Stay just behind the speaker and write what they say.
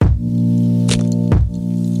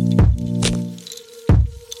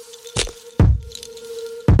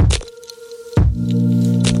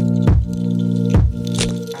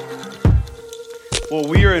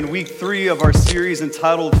in week 3 of our series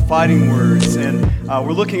entitled Fighting Words, and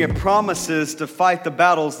we're looking at promises to fight the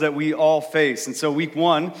battles that we all face. And so week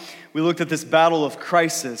 1, we looked at this battle of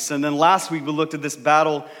crisis, and then last week we looked at this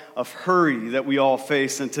battle of hurry that we all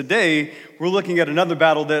face, and today we're looking at another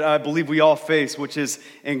battle that I believe we all face, which is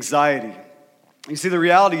anxiety. You see, the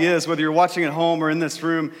reality is, whether you're watching at home or in this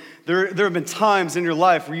room, there have been times in your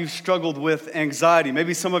life where you've struggled with anxiety.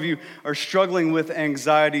 Maybe some of you are struggling with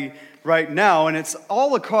anxiety right now, and it's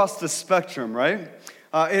all across the spectrum, right?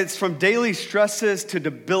 It's from daily stresses to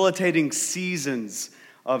debilitating seasons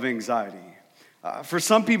of anxiety. For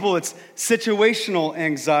some people, it's situational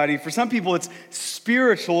anxiety. For some people, it's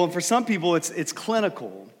spiritual, and for some people, it's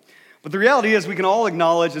clinical. But the reality is we can all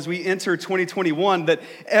acknowledge as we enter 2021 that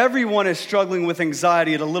everyone is struggling with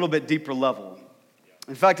anxiety at a little bit deeper level.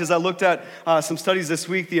 In fact, as I looked at some studies this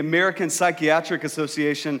week, the American Psychiatric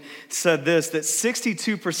Association said this, that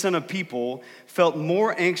 62% of people felt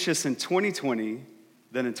more anxious in 2020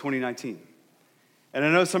 than in 2019. And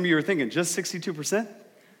I know some of you are thinking, just 62%?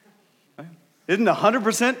 Right? Isn't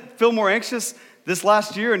 100% feel more anxious this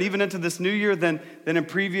last year and even into this new year than in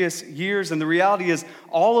previous years? And the reality is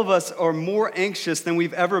all of us are more anxious than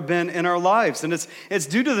we've ever been in our lives. And it's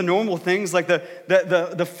due to the normal things like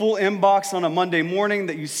the full inbox on a Monday morning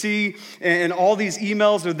that you see, and all these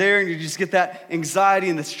emails are there, and you just get that anxiety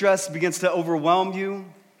and the stress begins to overwhelm you.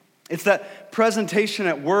 It's that presentation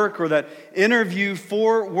at work or that interview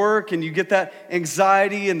for work, and you get that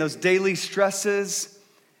anxiety and those daily stresses.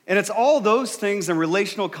 And it's all those things and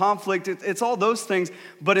relational conflict, it's all those things,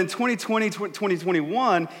 but in 2020,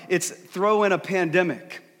 2021, it's throw in a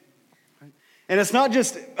pandemic. And it's not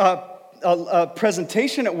just a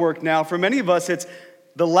presentation at work now. For many of us, it's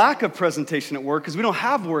the lack of presentation at work because we don't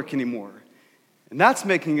have work anymore. And that's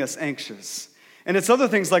making us anxious. And it's other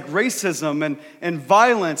things like racism and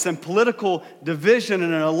violence and political division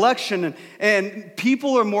and an election. And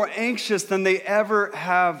people are more anxious than they ever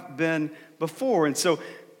have been before. And so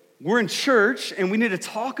we're in church, and we need to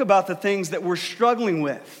talk about the things that we're struggling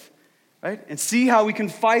with, right? And see how we can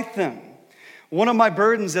fight them. One of my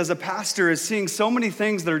burdens as a pastor is seeing so many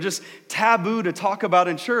things that are just taboo to talk about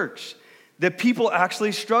in church that people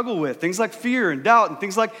actually struggle with. Things like fear and doubt and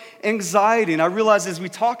things like anxiety. And I realize as we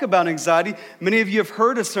talk about anxiety, many of you have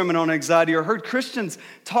heard a sermon on anxiety or heard Christians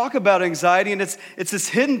talk about anxiety, and it's this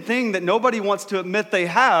hidden thing that nobody wants to admit they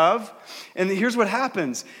have. And here's what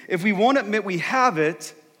happens. If we won't admit we have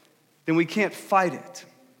it, then we can't fight it.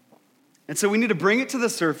 And so we need to bring it to the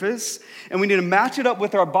surface, and we need to match it up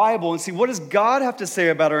with our Bible and see what does God have to say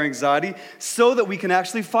about our anxiety so that we can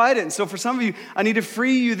actually fight it. And so for some of you, I need to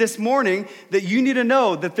free you this morning that you need to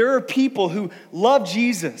know that there are people who love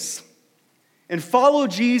Jesus and follow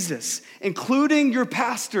Jesus, including your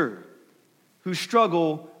pastor, who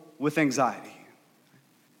struggle with anxiety.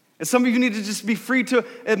 And some of you need to just be free to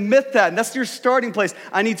admit that, and that's your starting place.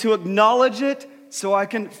 I need to acknowledge it so I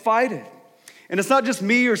can fight it. And it's not just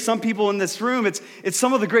me or some people in this room, it's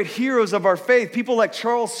some of the great heroes of our faith. People like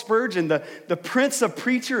Charles Spurgeon, the Prince of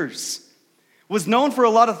Preachers, was known for a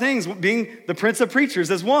lot of things, being the Prince of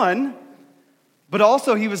Preachers as one, but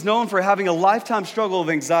also he was known for having a lifetime struggle of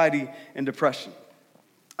anxiety and depression.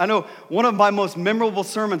 I know one of my most memorable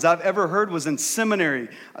sermons I've ever heard was in seminary.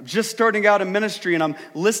 I'm just starting out in ministry, and I'm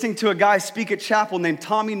listening to a guy speak at chapel named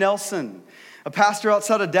Tommy Nelson, a pastor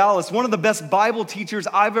outside of Dallas, one of the best Bible teachers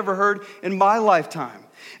I've ever heard in my lifetime.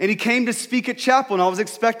 And he came to speak at chapel, and I was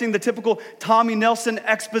expecting the typical Tommy Nelson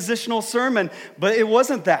expositional sermon, but it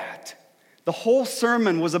wasn't that. The whole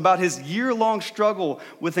sermon was about his year-long struggle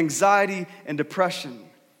with anxiety and depression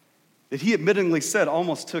that he admittedly said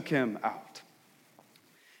almost took him out.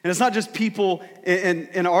 And it's not just people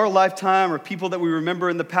in our lifetime or people that we remember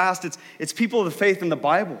in the past, it's people of the faith in the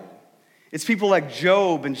Bible. It's people like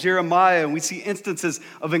Job and Jeremiah, and we see instances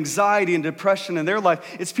of anxiety and depression in their life.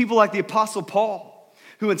 It's people like the Apostle Paul,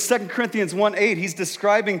 who in 2 Corinthians 1:8, he's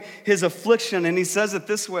describing his affliction, and he says it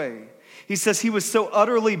this way. He says he was so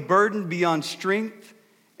utterly burdened beyond strength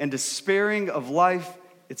and despairing of life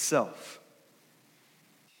itself.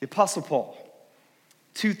 The Apostle Paul,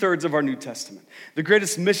 2/3 of our New Testament, the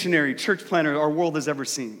greatest missionary, church planter our world has ever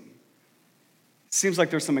seen. It seems like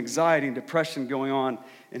there's some anxiety and depression going on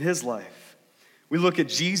in his life. We look at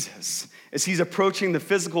Jesus as he's approaching the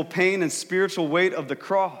physical pain and spiritual weight of the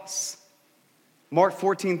cross. Mark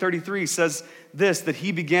 14:33 says this, that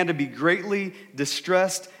he began to be greatly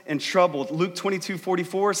distressed and troubled. Luke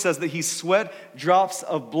 22:44 says that he sweat drops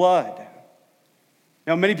of blood.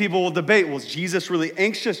 Now, many people will debate, was Jesus really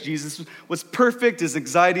anxious? Jesus was perfect. Is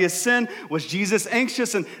anxiety a sin? Was Jesus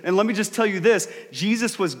anxious? And let me just tell you this,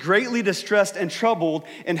 Jesus was greatly distressed and troubled,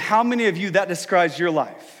 and how many of you that describes your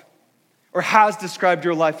life? Or has described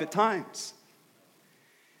your life at times?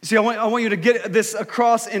 See, I want you to get this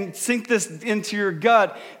across and sink this into your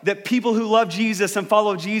gut, that people who love Jesus and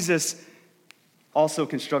follow Jesus also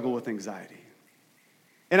can struggle with anxiety.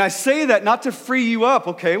 And I say that not to free you up.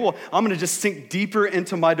 Okay, well, I'm going to just sink deeper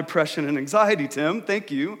into my depression and anxiety, Tim. Thank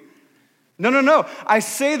you. No. I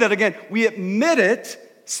say that, again, we admit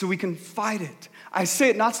it so we can fight it. I say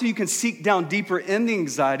it not so you can seek down deeper in the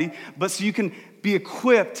anxiety, but so you can be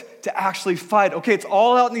equipped to actually fight. Okay, it's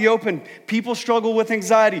all out in the open. People struggle with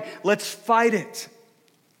anxiety. Let's fight it.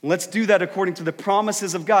 Let's do that according to the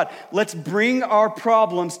promises of God. Let's bring our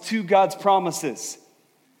problems to God's promises.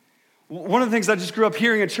 One of the things I just grew up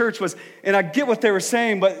hearing in church was, and I get what they were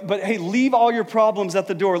saying, but hey, leave all your problems at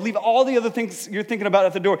the door. Leave all the other things you're thinking about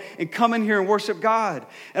at the door and come in here and worship God.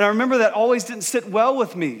 And I remember that always didn't sit well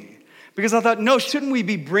with me because I thought, no, shouldn't we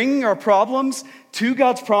be bringing our problems to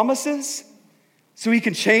God's promises so He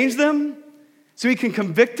can change them, so He can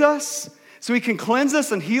convict us, so He can cleanse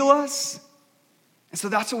us and heal us? And so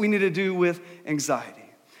that's what we need to do with anxiety.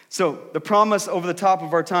 So the promise over the top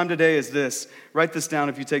of our time today is this. Write this down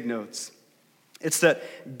if you take notes. It's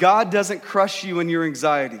that God doesn't crush you in your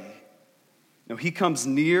anxiety. No, He comes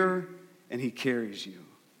near and He carries you.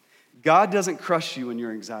 God doesn't crush you in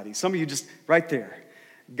your anxiety. Some of you just right there.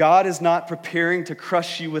 God is not preparing to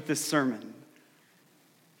crush you with this sermon.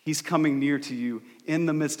 He's coming near to you in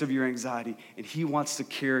the midst of your anxiety, and He wants to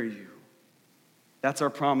carry you. That's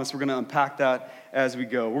our promise. We're going to unpack that as we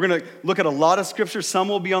go. We're going to look at a lot of scripture. Some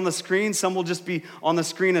will be on the screen. Some will just be on the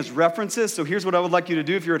screen as references. So here's what I would like you to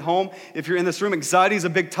do if you're at home, if you're in this room. Anxiety is a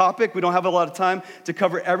big topic. We don't have a lot of time to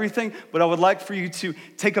cover everything, but I would like for you to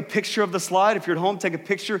take a picture of the slide. If you're at home, take a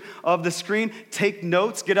picture of the screen. Take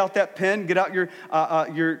notes. Get out that pen. Get out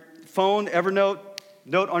your phone, Evernote,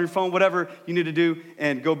 note on your phone, whatever you need to do,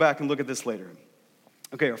 and go back and look at this later.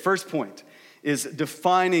 Okay, our first point is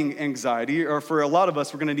defining anxiety, or for a lot of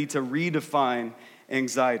us, we're going to need to redefine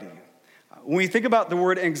anxiety. When we think about the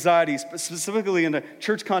word anxiety, specifically in the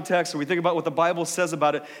church context, or we think about what the Bible says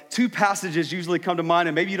about it, two passages usually come to mind,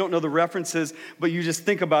 and maybe you don't know the references, but you just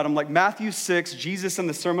think about them, like Matthew 6, Jesus in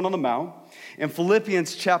the Sermon on the Mount, and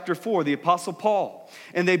Philippians chapter 4, the Apostle Paul.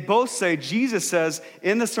 And they both say, Jesus says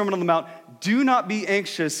in the Sermon on the Mount, do not be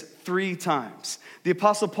anxious 3 times. The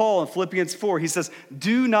Apostle Paul in Philippians 4, he says,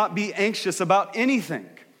 do not be anxious about anything.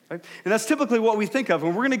 Right? And that's typically what we think of,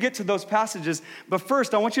 and we're going to get to those passages. But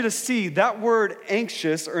first, I want you to see that word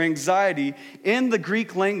anxious or anxiety in the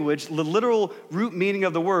Greek language. The literal root meaning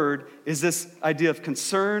of the word is this idea of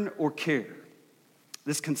concern or care.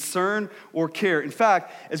 This concern or care. In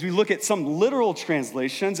fact, as we look at some literal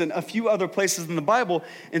translations and a few other places in the Bible,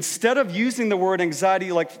 instead of using the word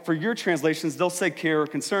anxiety like for your translations, they'll say care or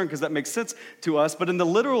concern because that makes sense to us. But in the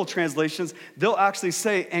literal translations, they'll actually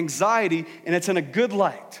say anxiety, and it's in a good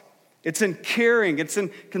light. It's in caring. It's in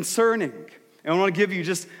concerning. And I want to give you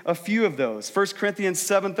just a few of those. 1 Corinthians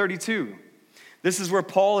 7:32. This is where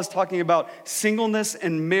Paul is talking about singleness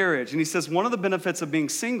and marriage. And he says one of the benefits of being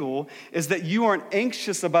single is that you aren't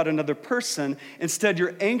anxious about another person. Instead,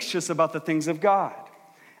 you're anxious about the things of God.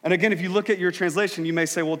 And again, if you look at your translation, you may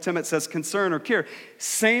say, well, Tim, it says concern or care.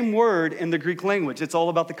 Same word in the Greek language. It's all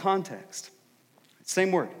about the context.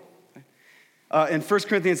 Same word. In 1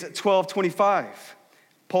 Corinthians 12:25,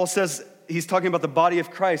 Paul says, he's talking about the body of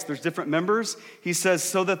Christ. There's different members. He says,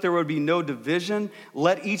 so that there would be no division,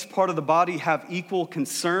 let each part of the body have equal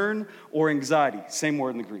concern or anxiety. Same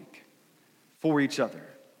word in the Greek. For each other.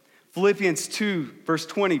 Philippians 2, verse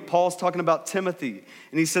 20, Paul's talking about Timothy.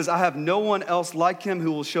 And he says, I have no one else like him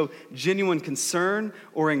who will show genuine concern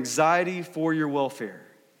or anxiety for your welfare.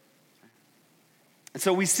 And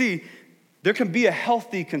so we see there can be a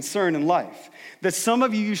healthy concern in life. That some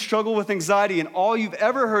of you struggle with anxiety, and all you've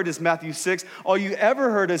ever heard is Matthew 6. All you ever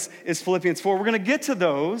heard is Philippians 4. We're going to get to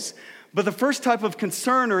those. But the first type of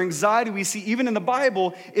concern or anxiety we see even in the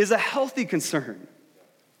Bible is a healthy concern.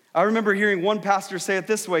 I remember hearing one pastor say it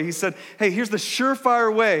this way. He said, hey, here's the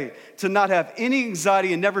surefire way to not have any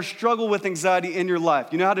anxiety and never struggle with anxiety in your life.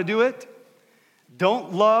 You know how to do it?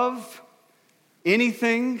 Don't love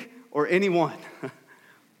anything or anyone.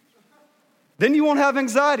 Then you won't have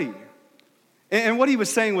anxiety. And what he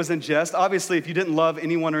was saying was in jest. Obviously, if you didn't love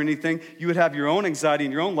anyone or anything, you would have your own anxiety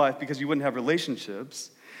in your own life because you wouldn't have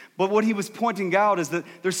relationships. But what he was pointing out is that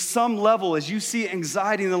there's some level, as you see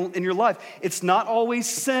anxiety in your life, it's not always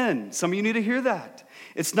sin. Some of you need to hear that.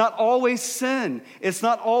 It's not always sin. It's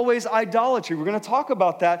not always idolatry. We're going to talk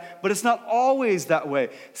about that, but it's not always that way.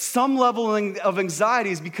 Some level of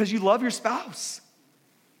anxiety is because you love your spouse,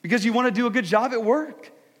 because you want to do a good job at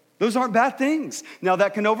work. Those aren't bad things. Now,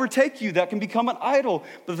 that can overtake you. That can become an idol.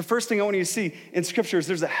 But the first thing I want you to see in Scripture is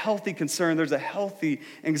there's a healthy concern. There's a healthy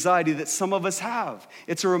anxiety that some of us have.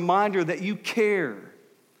 It's a reminder that you care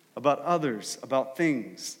about others, about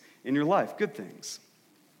things in your life, good things.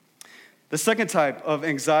 The second type of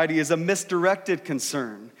anxiety is a misdirected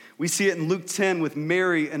concern. We see it in Luke 10 with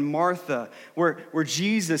Mary and Martha, where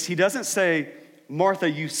Jesus, he doesn't say, Martha,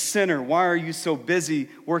 you sinner, why are you so busy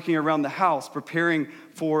working around the house preparing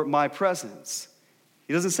for my presence?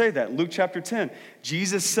 He doesn't say that. In Luke chapter 10,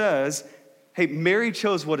 Jesus says, hey, Mary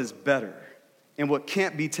chose what is better and what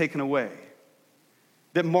can't be taken away.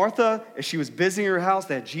 That Martha, as she was busy in her house,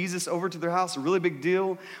 they had Jesus over to their house, a really big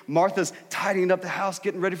deal. Martha's tidying up the house,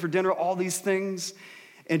 getting ready for dinner, all these things.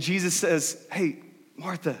 And Jesus says, hey,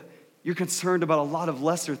 Martha, you're concerned about a lot of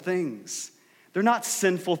lesser things. They're not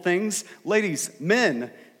sinful things. Ladies, men,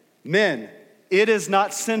 it is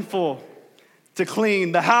not sinful to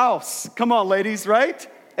clean the house. Come on, ladies, right?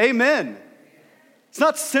 Amen. It's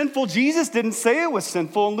not sinful. Jesus didn't say it was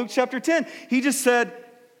sinful in Luke chapter 10. He just said,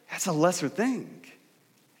 that's a lesser thing.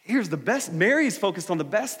 Here's the best. Mary's focused on the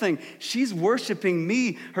best thing. She's worshiping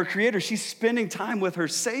me, her creator. She's spending time with her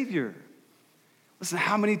Savior. Listen,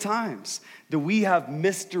 how many times do we have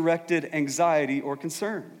misdirected anxiety or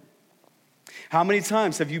concern? How many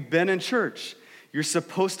times have you been in church? You're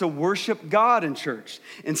supposed to worship God in church.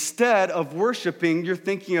 Instead of worshiping, you're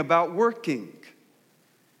thinking about working.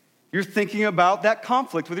 You're thinking about that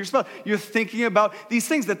conflict with your spouse. You're thinking about these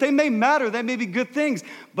things that they may matter, they may be good things,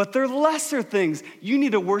 but they're lesser things. You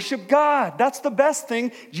need to worship God. That's the best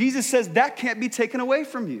thing. Jesus says that can't be taken away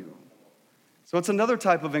from you. So it's another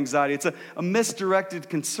type of anxiety. It's a misdirected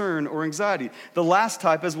concern or anxiety. The last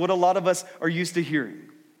type is what a lot of us are used to hearing.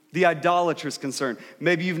 The idolatrous concern.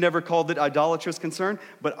 Maybe you've never called it idolatrous concern,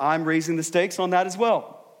 but I'm raising the stakes on that as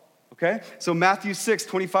well. Okay? So Matthew 6,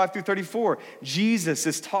 25 through 34, Jesus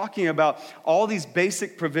is talking about all these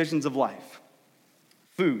basic provisions of life.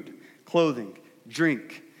 Food, clothing,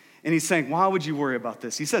 drink. And he's saying, why would you worry about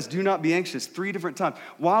this? He says, do not be anxious 3 different times.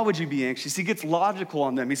 Why would you be anxious? He gets logical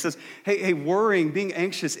on them. He says, hey, worrying, being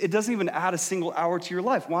anxious, it doesn't even add a single hour to your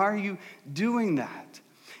life. Why are you doing that?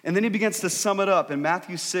 And then he begins to sum it up in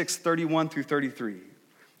Matthew 6, 31 through 33.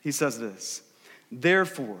 He says this,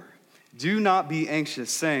 therefore, do not be anxious,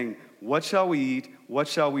 saying, what shall we eat, what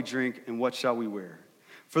shall we drink, and what shall we wear?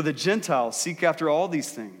 For the Gentiles seek after all these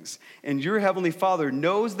things, and your heavenly Father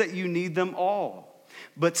knows that you need them all.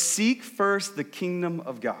 But seek first the kingdom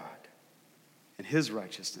of God and his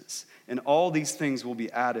righteousness, and all these things will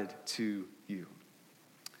be added to you.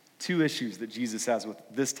 2 issues that Jesus has with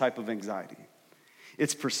this type of anxiety.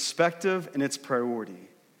 It's perspective and it's priority.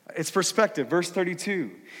 It's perspective. Verse 32,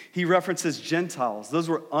 he references Gentiles. Those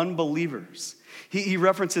were unbelievers. He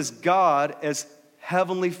references God as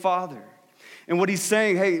Heavenly Father. And what he's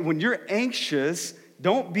saying, hey, when you're anxious,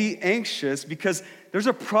 don't be anxious because there's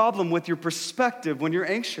a problem with your perspective when you're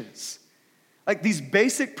anxious. Like these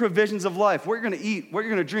basic provisions of life, what you're going to eat, what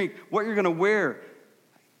you're going to drink, what you're going to wear.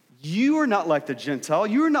 You are not like the Gentile.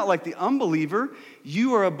 You are not like the unbeliever.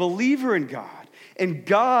 You are a believer in God. And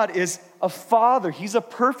God is a father. He's a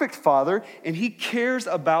perfect father, and he cares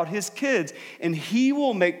about his kids, and he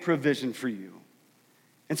will make provision for you.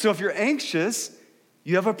 And so if you're anxious,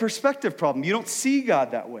 you have a perspective problem. You don't see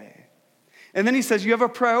God that way. And then he says you have a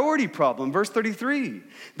priority problem, verse 33,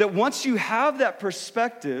 that once you have that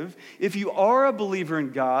perspective, if you are a believer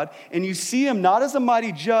in God, and you see him not as a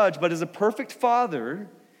mighty judge, but as a perfect father,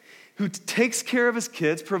 who takes care of his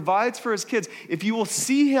kids, provides for his kids. If you will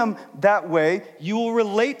see him that way, you will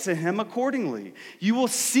relate to him accordingly. You will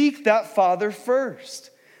seek that father first.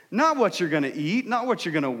 Not what you're going to eat, not what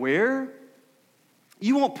you're going to wear.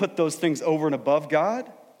 You won't put those things over and above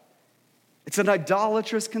God. It's an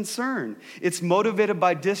idolatrous concern. It's motivated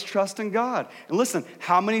by distrust in God. And listen,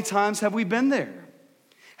 how many times have we been there?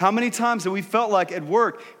 How many times have we felt like at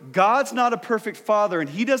work, God's not a perfect father and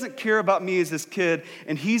he doesn't care about me as his kid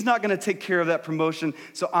and he's not going to take care of that promotion,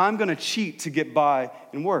 so I'm going to cheat to get by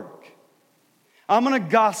in work. I'm going to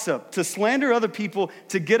gossip, to slander other people,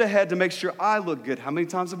 to get ahead, to make sure I look good. How many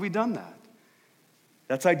times have we done that?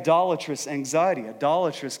 That's idolatrous anxiety,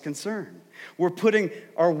 idolatrous concern. We're putting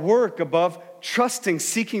our work above trusting,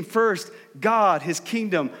 seeking first God, his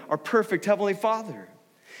kingdom, our perfect heavenly Father.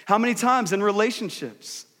 How many times in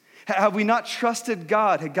relationships have we not trusted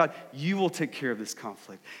God? Hey, God, you will take care of this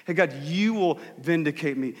conflict. Hey, God, you will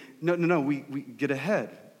vindicate me. No, we get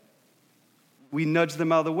ahead. we nudge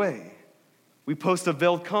them out of the way. We post a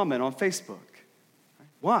veiled comment on Facebook.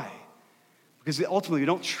 Why? Because ultimately we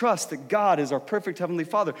don't trust that God is our perfect Heavenly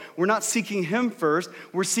Father. We're not seeking Him first.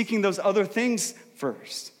 We're seeking those other things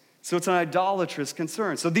first. So it's an idolatrous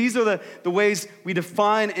concern. So these are the ways we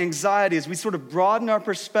define anxiety as we sort of broaden our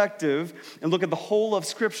perspective and look at the whole of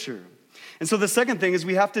Scripture. And so the second thing is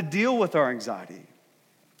we have to deal with our anxiety.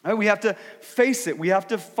 Right? We have to face it. We have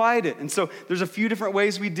to fight it. And so there's a few different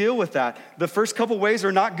ways we deal with that. The first couple ways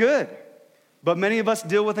are not good. But many of us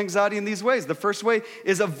deal with anxiety in these ways. The first way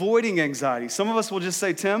is avoiding anxiety. Some of us will just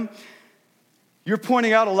say, Tim, you're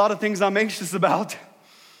pointing out a lot of things I'm anxious about.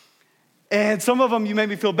 And some of them you made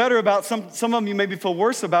me feel better about. Some of them you made me feel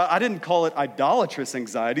worse about. I didn't call it idolatrous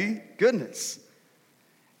anxiety. Goodness.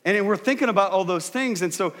 And we're thinking about all those things.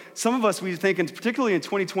 And so some of us, we think, and particularly in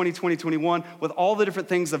 2020, 2021, with all the different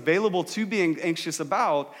things available to being anxious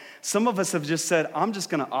about, some of us have just said, I'm just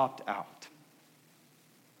going to opt out.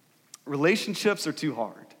 Relationships are too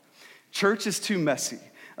hard. Church is too messy.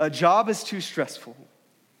 A job is too stressful.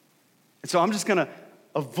 And so I'm just going to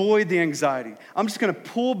avoid the anxiety. I'm just going to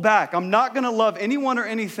pull back. I'm not going to love anyone or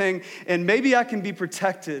anything, and maybe I can be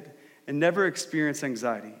protected and never experience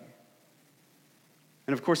anxiety.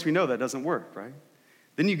 And of course, we know that doesn't work, right?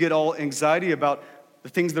 Then you get all anxiety about the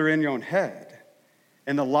things that are in your own head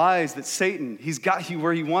and the lies that Satan, he's got you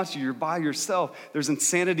where he wants you. You're by yourself. There's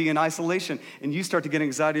insanity and isolation, and you start to get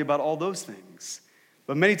anxiety about all those things.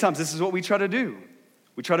 But many times, this is what we try to do.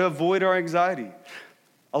 We try to avoid our anxiety.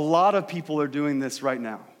 A lot of people are doing this right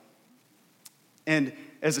now. And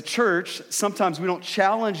as a church, sometimes we don't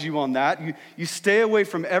challenge you on that. You stay away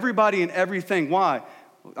from everybody and everything. Why?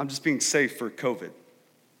 I'm just being safe for COVID.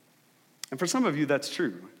 And for some of you, that's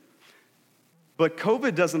true. But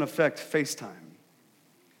COVID doesn't affect FaceTime.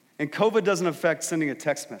 And COVID doesn't affect sending a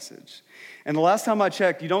text message. And the last time I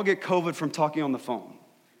checked, you don't get COVID from talking on the phone.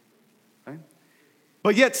 Right?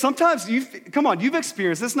 But yet, sometimes, you've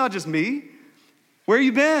experienced this, not just me. Where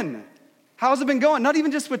you been? How's it been going? Not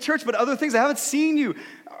even just with church, but other things. I haven't seen you.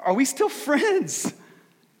 Are we still friends?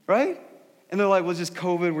 Right? And they're like, well, it's just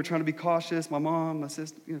COVID. We're trying to be cautious. My mom, my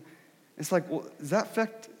sister. It's like, well, does that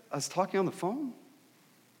affect us talking on the phone?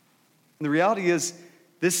 And the reality is,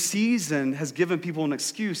 this season has given people an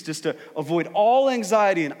excuse just to avoid all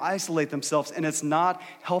anxiety and isolate themselves, and it's not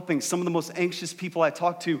helping. Some of the most anxious people I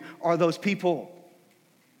talk to are those people.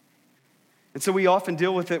 And so we often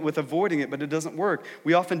deal with it with avoiding it, but it doesn't work.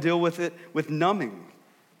 We often deal with it with numbing.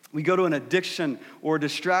 We go to an addiction or a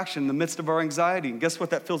distraction in the midst of our anxiety, and guess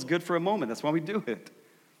what? That feels good for a moment. That's why we do it.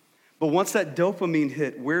 But once that dopamine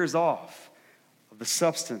hit wears off of the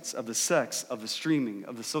substance, of the sex, of the streaming,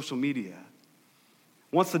 of the social media,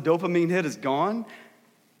 once the dopamine hit is gone,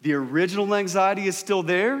 the original anxiety is still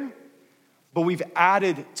there, but we've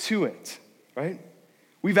added to it, right?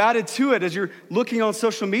 We've added to it as you're looking on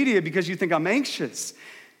social media because you think I'm anxious.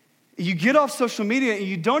 You get off social media and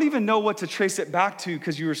you don't even know what to trace it back to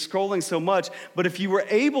because you were scrolling so much. But if you were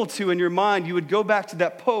able to in your mind, you would go back to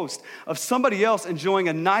that post of somebody else enjoying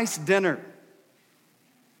a nice dinner.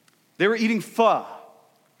 They were eating pho,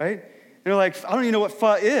 right? And they're like, I don't even know what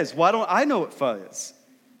pho is. Why don't I know what pho is?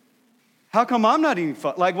 How come I'm not eating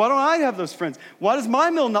pho? Like, why don't I have those friends? Why does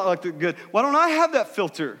my meal not look good? Why don't I have that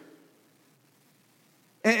filter?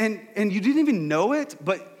 And you didn't even know it,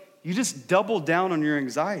 but you just doubled down on your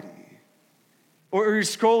anxiety. Or you're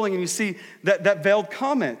scrolling and you see that veiled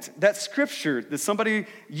comment, that scripture that somebody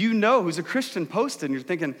you know who's a Christian posted, and you're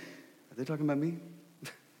thinking, are they talking about me?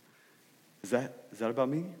 Is that about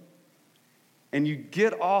me? And you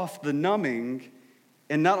get off the numbing,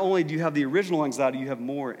 and not only do you have the original anxiety, you have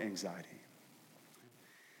more anxiety.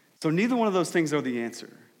 So neither one of those things are the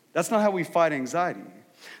answer. That's not how we fight anxiety.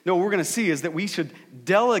 No, what we're going to see is that we should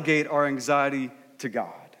delegate our anxiety to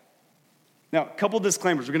God. Now, a couple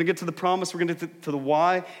disclaimers. We're going to get to the promise. We're going to get to the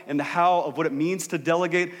why and the how of what it means to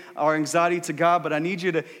delegate our anxiety to God. But I need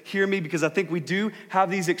you to hear me because I think we do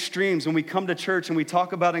have these extremes when we come to church and we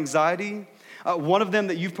talk about anxiety. One of them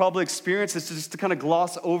that you've probably experienced is just to kind of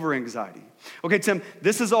gloss over anxiety. Okay, Tim,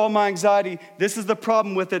 this is all my anxiety. This is the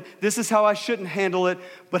problem with it. This is how I shouldn't handle it.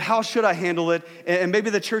 But how should I handle it? And maybe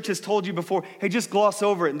the church has told you before, hey, just gloss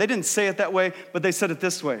over it. And they didn't say it that way, but they said it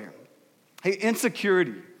this way. Hey,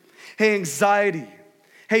 insecurity. Hey, anxiety.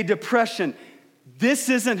 Hey, depression. This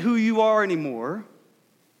isn't who you are anymore,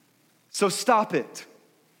 so stop it.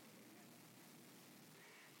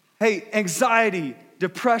 Hey, anxiety,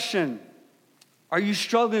 depression. Are you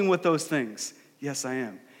struggling with those things? Yes, I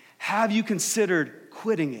am. Have you considered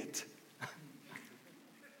quitting it?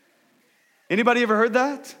 Anybody ever heard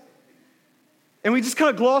that? And we just kind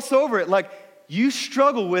of gloss over it like, You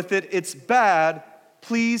struggle with it. It's bad.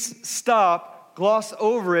 Please stop. Gloss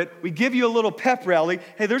over it. We give you a little pep rally.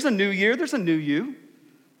 Hey, there's a new year. There's a new you.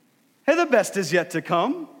 Hey, the best is yet to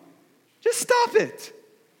come. Just stop it.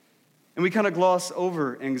 And we kind of gloss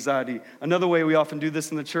over anxiety. Another way we often do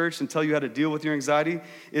this in the church and tell you how to deal with your anxiety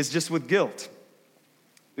is just with guilt.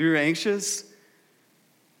 If you're anxious,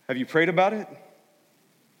 have you prayed about it?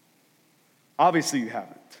 Obviously you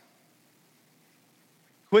haven't.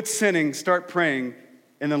 Quit sinning, start praying,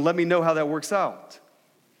 and then let me know how that works out.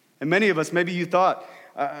 And many of us, maybe you thought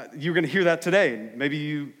you were going to hear that today. Maybe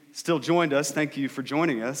you still joined us. Thank you for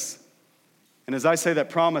joining us. And as I say that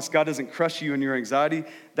promise, God doesn't crush you in your anxiety.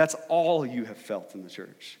 That's all you have felt in the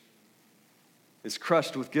church, is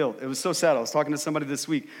crushed with guilt. It was so sad. I was talking to somebody this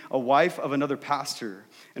week, a wife of another pastor,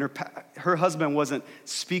 and her husband wasn't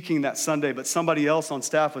speaking that Sunday, but somebody else on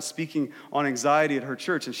staff was speaking on anxiety at her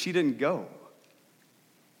church, and she didn't go.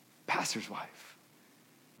 Pastor's wife,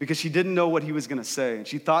 because she didn't know what he was going to say, and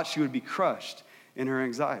she thought she would be crushed in her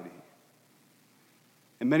anxiety.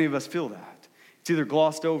 And many of us feel that. It's either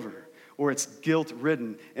glossed over or it's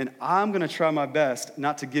guilt-ridden, and I'm going to try my best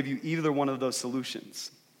not to give you either one of those solutions.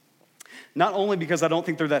 Not only because I don't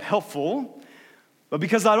think they're that helpful, but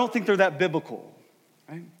because I don't think they're that biblical,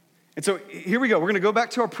 right? And so here we go. We're going to go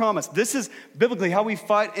back to our promise. This is biblically how we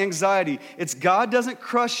fight anxiety. It's God doesn't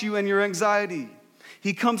crush you in your anxiety.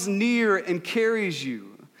 He comes near and carries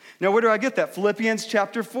you. Now, where do I get that? Philippians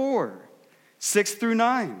chapter 4, 6 through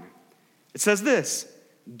 9. It says this,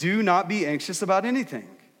 do not be anxious about anything.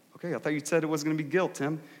 Okay, I thought you said it wasn't going to be guilt,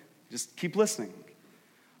 Tim. Just keep listening.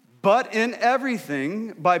 But in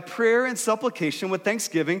everything, by prayer and supplication with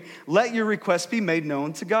thanksgiving, let your requests be made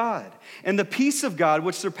known to God. And the peace of God,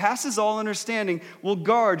 which surpasses all understanding, will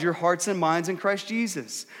guard your hearts and minds in Christ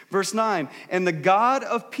Jesus. Verse 9, and the God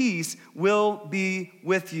of peace will be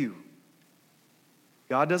with you.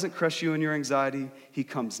 God doesn't crush you in your anxiety. He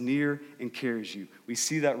comes near and carries you. We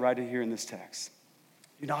see that right here in this text.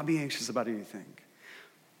 Do not be anxious about anything,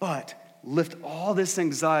 but lift all this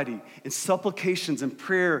anxiety and supplications and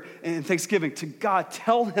prayer and thanksgiving to God.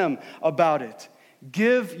 Tell him about it.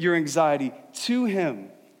 Give your anxiety to him,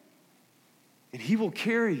 and he will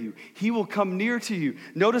carry you. He will come near to you.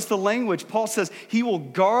 Notice the language. Paul says he will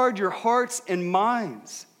guard your hearts and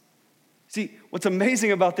minds. See, what's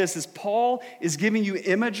amazing about this is Paul is giving you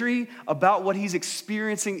imagery about what he's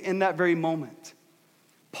experiencing in that very moment.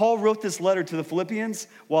 Paul wrote this letter to the Philippians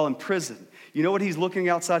while in prison. You know what he's looking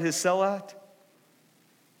outside his cell at?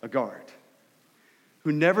 A guard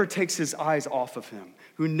who never takes his eyes off of him,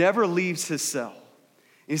 who never leaves his cell.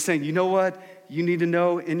 And he's saying, you know what? You need to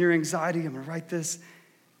know in your anxiety, I'm going to write this,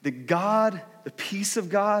 that God, the peace of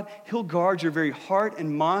God, he'll guard your very heart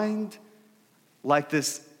and mind like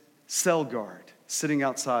this cell guard sitting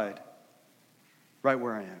outside right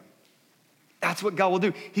where I am. That's what God will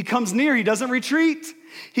do. He comes near. He doesn't retreat.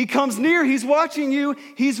 He comes near. He's watching you.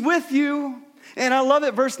 He's with you. And I love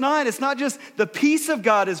it. Verse 9, it's not just the peace of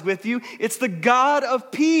God is with you. It's the God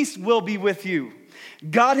of peace will be with you.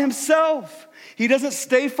 God himself. He doesn't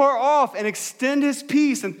stay far off and extend his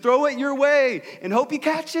peace and throw it your way and hope you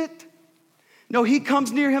catch it. No, he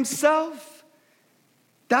comes near himself.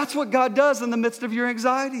 That's what God does in the midst of your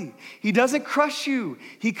anxiety. He doesn't crush you.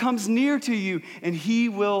 He comes near to you and he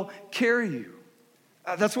will carry you.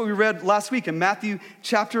 That's what we read last week in Matthew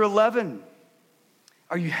chapter 11.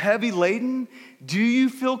 Are you heavy laden? Do you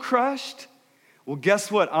feel crushed? Well, guess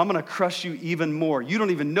what? I'm going to crush you even more. You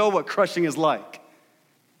don't even know what crushing is like.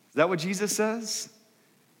 Is that what Jesus says?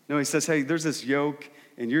 No, he says, hey, there's this yoke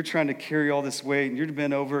and you're trying to carry all this weight and you're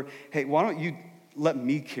bent over. Hey, why don't you let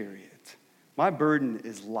me carry it? My burden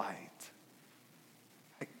is light.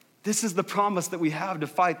 This is the promise that we have to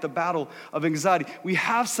fight the battle of anxiety. We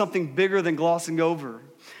have something bigger than glossing over.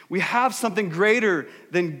 We have something greater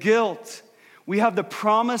than guilt. We have the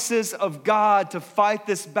promises of God to fight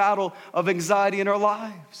this battle of anxiety in our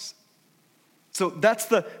lives. So that's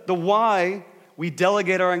the why we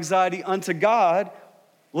delegate our anxiety unto God.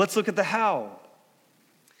 Let's look at the how.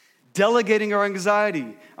 Delegating our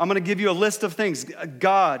anxiety. I'm going to give you a list of things.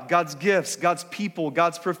 God, God's gifts, God's people,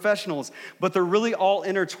 God's professionals, but they're really all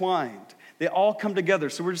intertwined. They all come together.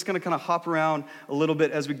 So we're just going to kind of hop around a little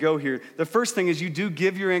bit as we go here. The first thing is you do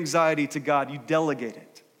give your anxiety to God. You delegate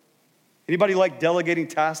it. Anybody like delegating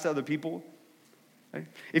tasks to other people? Okay.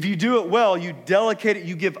 If you do it well, you delegate it.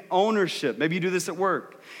 You give ownership. Maybe you do this at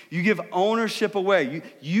work. You give ownership away.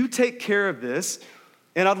 You take care of this,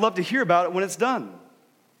 and I'd love to hear about it when it's done.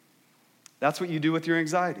 That's what you do with your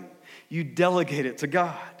anxiety. You delegate it to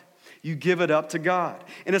God. You give it up to God.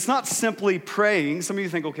 And it's not simply praying. Some of you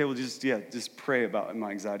think, okay, well, just pray about my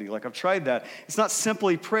anxiety. Like, I've tried that. It's not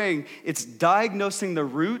simply praying. It's diagnosing the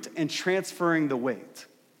root and transferring the weight.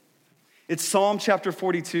 It's Psalm chapter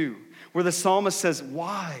 42, where the psalmist says,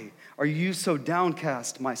 why are you so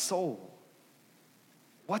downcast, my soul?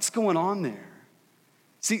 What's going on there?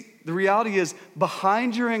 See, the reality is,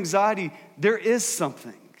 behind your anxiety, there is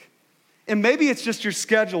something. And maybe it's just your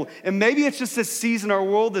schedule, and maybe it's just this season our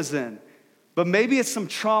world is in, but maybe it's some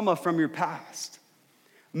trauma from your past.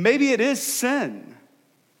 Maybe it is sin.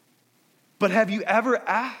 But have you ever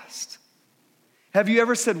asked? Have you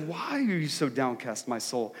ever said, why are you so downcast, my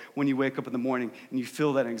soul, when you wake up in the morning and you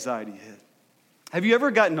feel that anxiety hit? Have you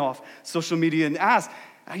ever gotten off social media and asked,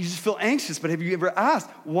 you just feel anxious, but have you ever asked,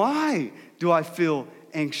 why do I feel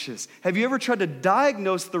anxious? Have you ever tried to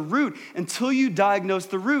diagnose the root? Until you diagnose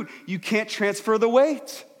the root, you can't transfer the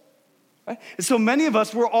weight. Right? And so many of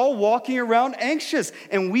us, we're all walking around anxious,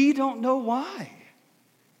 and we don't know why.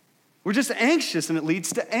 We're just anxious, and it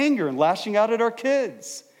leads to anger and lashing out at our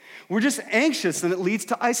kids. We're just anxious, and it leads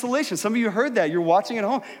to isolation. Some of you heard that. You're watching at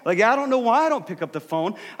home. Like, I don't know why I don't pick up the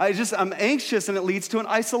phone. I'm anxious, and it leads to an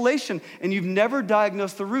isolation. And you've never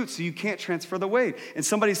diagnosed the root, so you can't transfer the weight. And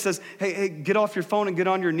somebody says, hey, get off your phone and get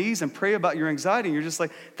on your knees and pray about your anxiety. And you're just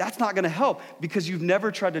like, that's not going to help because you've never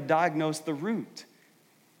tried to diagnose the root.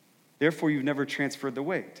 Therefore, you've never transferred the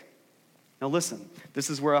weight. Now listen, this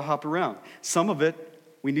is where I hop around. Some of it,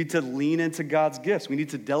 we need to lean into God's gifts. We need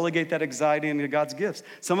to delegate that anxiety into God's gifts.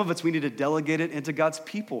 Some of us, we need to delegate it into God's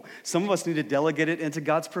people. Some of us need to delegate it into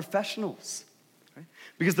God's professionals. Right?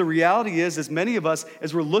 Because the reality is many of us,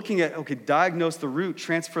 as we're looking at, okay, diagnose the root,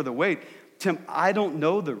 transfer the weight, Tim, I don't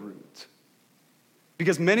know the root.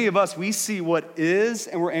 Because many of us, we see what is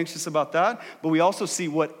and we're anxious about that, but we also see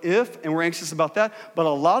what if and we're anxious about that, but a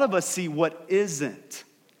lot of us see what isn't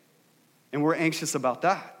and we're anxious about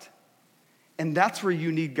that. And that's where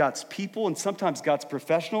you need God's people and sometimes God's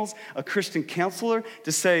professionals, a Christian counselor,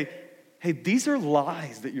 to say, hey, these are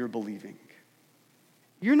lies that you're believing.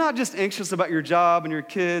 You're not just anxious about your job and your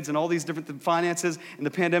kids and all these different finances and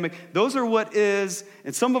the pandemic. Those are what is,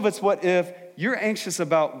 and some of it's what if. You're anxious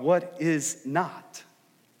about what is not.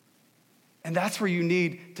 And that's where you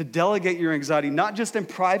need to delegate your anxiety, not just in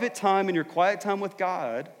private time and your quiet time with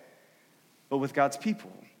God, but with God's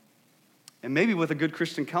people. And maybe with a good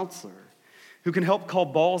Christian counselor who can help call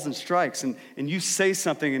balls and strikes, and you say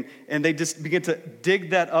something, and they just begin to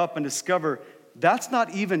dig that up and discover that's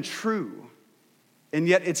not even true, and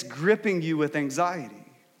yet it's gripping you with anxiety.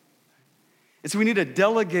 And so we need to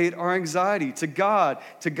delegate our anxiety to God,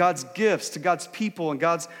 to God's gifts, to God's people, and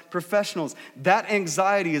God's professionals. That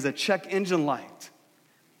anxiety is a check engine light.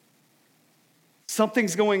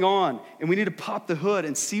 Something's going on, and we need to pop the hood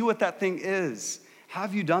and see what that thing is.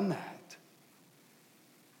 Have you done that?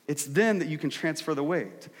 It's then that you can transfer the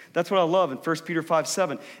weight. That's what I love in 1 Peter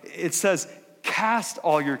 5:7. It says, cast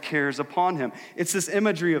all your cares upon him. It's this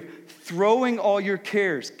imagery of throwing all your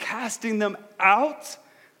cares, casting them out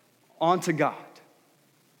onto God.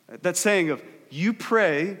 That saying of, you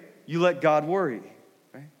pray, you let God worry.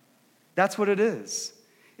 Right? That's what it is.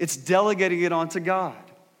 It's delegating it onto God.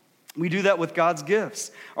 We do that with God's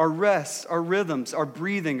gifts, our rest, our rhythms, our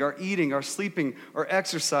breathing, our eating, our sleeping, our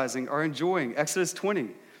exercising, our enjoying. Exodus 20.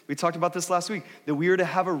 We talked about this last week, that we are to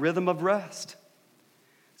have a rhythm of rest.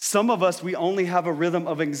 Some of us, we only have a rhythm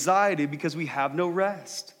of anxiety because we have no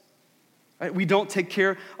rest. Right? We don't take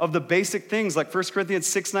care of the basic things like 1 Corinthians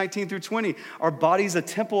 6:19 through 20. Our body is a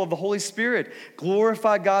temple of the Holy Spirit.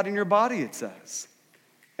 Glorify God in your body, it says.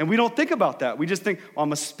 And we don't think about that. We just think, oh,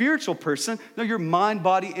 I'm a spiritual person. No, you're mind,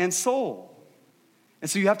 body, and soul. And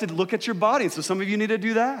so you have to look at your body. And so some of you need to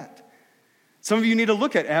do that. Some of you need to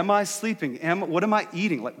look at, am I sleeping? What am I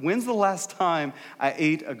eating? Like, when's the last time I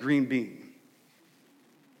ate a green bean?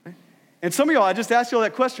 Okay? And some of y'all, I just asked you all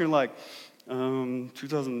that question, like,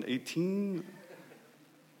 2018?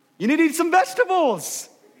 You need to eat some vegetables.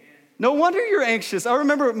 No wonder you're anxious. I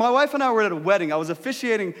remember my wife and I were at a wedding. I was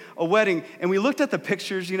officiating a wedding, and we looked at the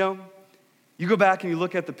pictures, you know. You go back and you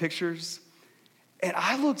look at the pictures, and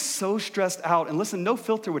I looked so stressed out. And listen, no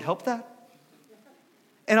filter would help that.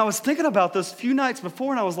 And I was thinking about those few nights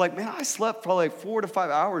before, and I was like, man, I slept probably like 4 to 5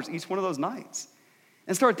 hours each one of those nights.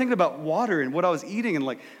 And started thinking about water and what I was eating, and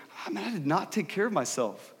like, oh, man, I did not take care of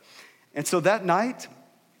myself. And so that night,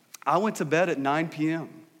 I went to bed at 9 p.m.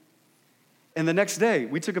 And the next day,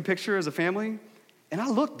 we took a picture as a family, and I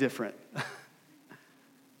looked different.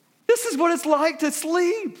 This is what it's like to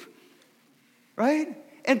sleep, right?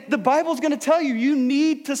 And the Bible's going to tell you, you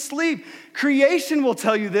need to sleep. Creation will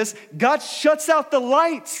tell you this. God shuts out the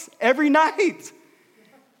lights every night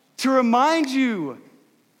to remind you,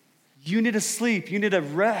 you need to sleep, you need to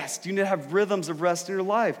rest, you need to have rhythms of rest in your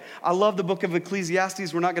life. I love the book of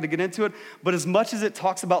Ecclesiastes. We're not going to get into it, but as much as it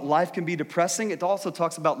talks about life can be depressing, it also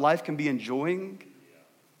talks about life can be enjoying.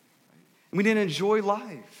 And we need to enjoy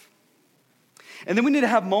life. And then we need to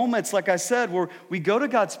have moments, like I said, where we go to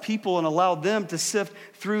God's people and allow them to sift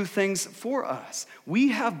through things for us. We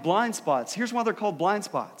have blind spots. Here's why they're called blind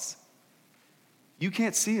spots. You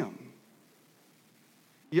can't see them.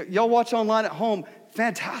 Y'all watch online at home,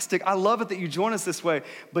 fantastic. I love it that you join us this way,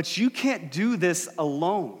 but you can't do this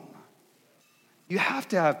alone. You have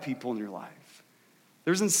to have people in your life.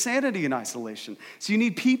 There's insanity in isolation. So you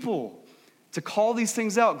need people to call these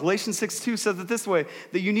things out. Galatians 6:2 says it this way,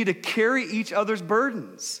 that you need to carry each other's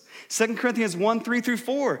burdens. 2 Corinthians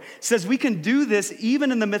 1:3-4 says we can do this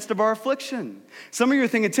even in the midst of our affliction. Some of you are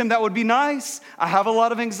thinking, Tim, that would be nice. I have a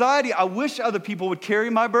lot of anxiety. I wish other people would carry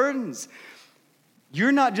my burdens.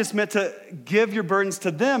 You're not just meant to give your burdens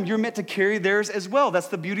to them, you're meant to carry theirs as well. That's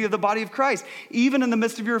the beauty of the body of Christ. Even in the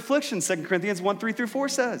midst of your affliction, 2 Corinthians 1:3-4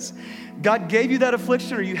 says, God gave you that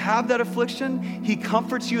affliction, or you have that affliction, he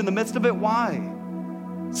comforts you in the midst of it. Why?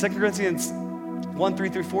 2 Corinthians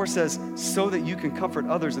 1:3-4 says, so that you can comfort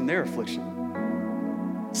others in their affliction.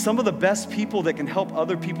 Some of the best people that can help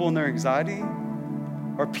other people in their anxiety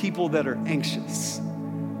are people that are anxious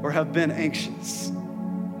or have been anxious.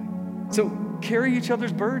 So carry each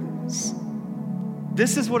other's burdens.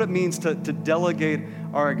 This is what it means to delegate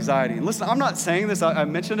our anxiety. And listen, I'm not saying this, I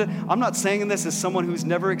mentioned it, I'm not saying this as someone who's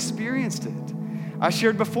never experienced it. I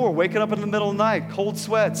shared before, waking up in the middle of the night, cold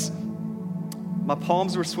sweats. My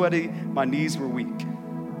palms were sweaty, my knees were weak.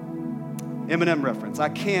 Eminem reference.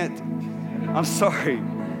 I'm sorry.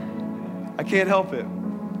 I can't help it.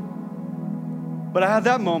 But I had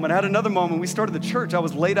that moment, I had another moment. We started the church, I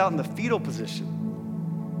was laid out in the fetal position.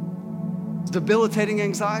 Debilitating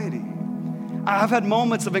anxiety. I've had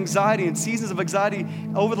moments of anxiety and seasons of anxiety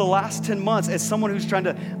over the last 10 months as someone who's trying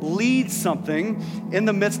to lead something in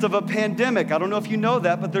the midst of a pandemic. I don't know if you know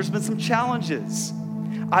that, but there's been some challenges.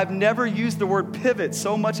 I've never used the word pivot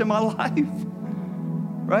so much in my life,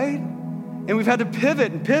 right? And we've had to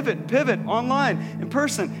pivot and pivot and pivot online, in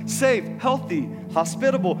person, safe, healthy,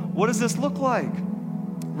 hospitable. What does this look like?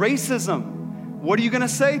 Racism. What are you gonna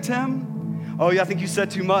say, Tim? Oh yeah, I think you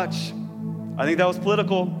said too much. I think that was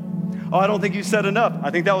political. Oh, I don't think you said enough.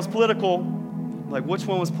 I think that was political. Like, which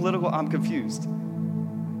one was political? I'm confused.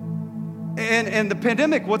 And the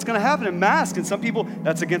pandemic, what's going to happen? A mask, and some people,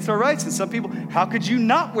 that's against our rights. And some people, how could you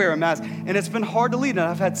not wear a mask? And it's been hard to lead. And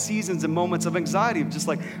I've had seasons and moments of anxiety of just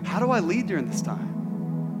like, how do I lead during this time?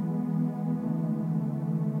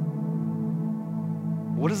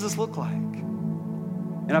 What does this look like?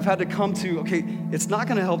 And I've had to come to, okay, it's not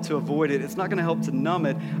going to help to avoid it. It's not going to help to numb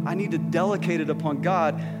it. I need to delegate it upon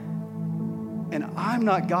God. And I'm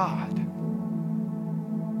not God.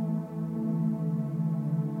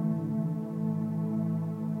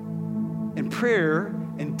 And prayer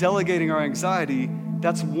and delegating our anxiety,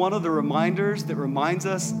 that's one of the reminders that reminds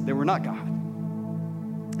us that we're not God.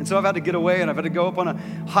 And so I've had to get away, and I've had to go up on a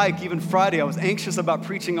hike. Even Friday, I was anxious about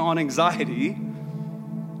preaching on anxiety.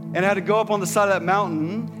 And I had to go up on the side of that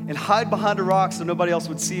mountain and hide behind a rock so nobody else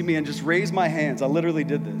would see me and just raise my hands. I literally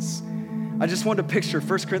did this. I just wanted to picture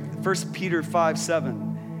 1 Peter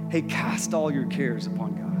 5:7. Hey, cast all your cares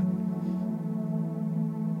upon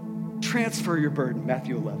God. Transfer your burden,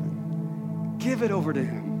 Matthew 11. Give it over to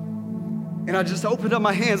him. And I just opened up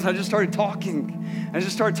my hands and I just started talking. I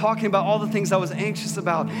just started talking about all the things I was anxious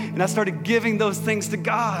about. And I started giving those things to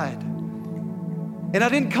God. And I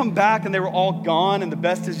didn't come back and they were all gone and the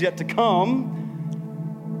best is yet to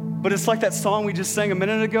come. But it's like that song we just sang a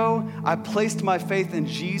minute ago. I placed my faith in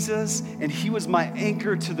Jesus and he was my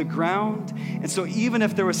anchor to the ground. And so even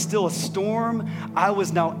if there was still a storm, I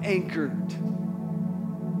was now anchored.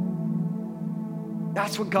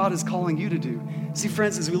 That's what God is calling you to do. See,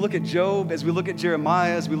 friends, as we look at Job, as we look at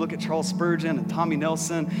Jeremiah, as we look at Charles Spurgeon and Tommy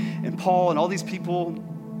Nelson and Paul and all these people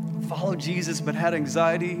followed Jesus but had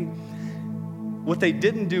anxiety, what they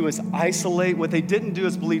didn't do is isolate. What they didn't do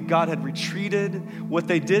is believe God had retreated. What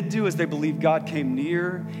they did do is they believed God came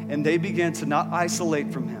near, and they began to not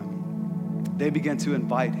isolate from him. They began to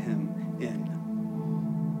invite him in.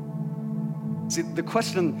 See, the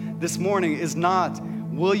question this morning is not,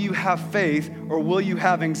 will you have faith or will you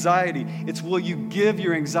have anxiety? It's, will you give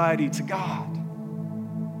your anxiety to God?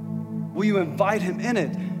 Will you invite him in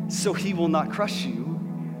it so he will not crush you,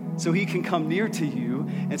 so he can come near to you,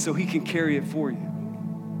 and so he can carry it for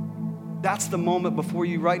you? That's the moment before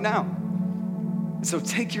you right now. So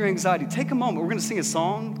take your anxiety. Take a moment. We're going to sing a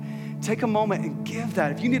song. take a moment and give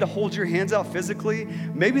that. If you need to hold your hands out physically,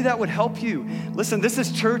 maybe that would help you. Listen, this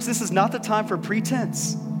is church. This is not the time for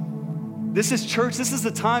pretense. This is church. This is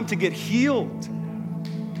the time to get healed.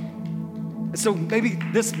 And so maybe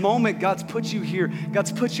this moment, God's put you here.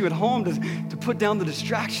 God's put you at home to put down the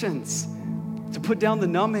distractions, to put down the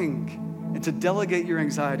numbing, and to delegate your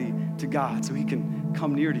anxiety to God so he can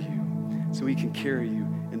come near to you, so he can carry you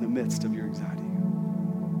in the midst of your anxiety.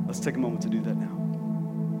 Let's take a moment to do that now.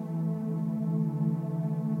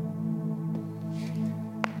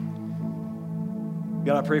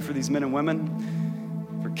 God, I pray for these men and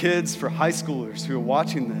women, for kids, for high schoolers who are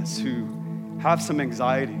watching this, who have some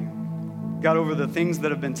anxiety. God, over the things that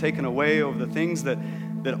have been taken away, over the things that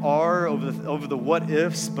are, over the what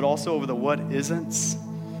ifs, but also over the what isn't.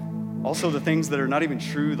 Also the things that are not even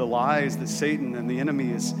true, the lies that Satan and the enemy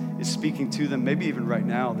is speaking to them, maybe even right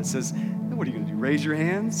now, that says, what are you going to do, raise your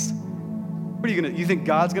hands? What are you going to, you think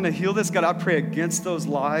God's going to heal this? God, I pray against those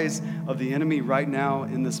lies of the enemy right now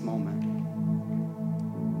in this moment.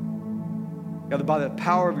 God, by the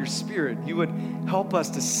power of your Spirit, you would help us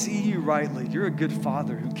to see you rightly. You're a good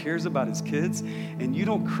father who cares about his kids, and you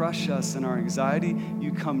don't crush us in our anxiety.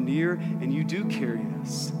 You come near, and you do carry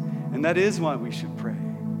us. And that is why we should pray.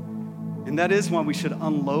 And that is why we should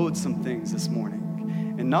unload some things this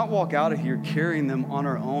morning and not walk out of here carrying them on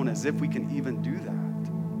our own as if we can even do that.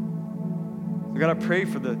 So God, I pray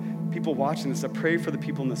for the people watching this. I pray for the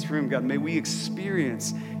people in this room. God, may we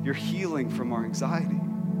experience your healing from our anxiety.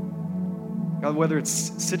 God, whether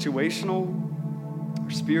it's situational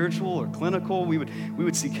or spiritual or clinical, we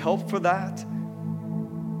would seek help for that.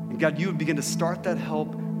 And God, you would begin to start that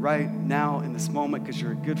help right now in this moment because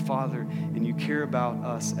you're a good father and you care about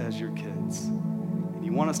us as your kids. And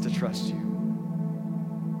you want us to trust you.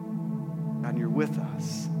 God, and you're with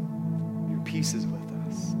us. Your peace is with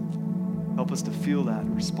us. Help us to feel that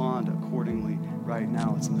and respond accordingly right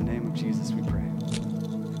now. It's in the name of Jesus we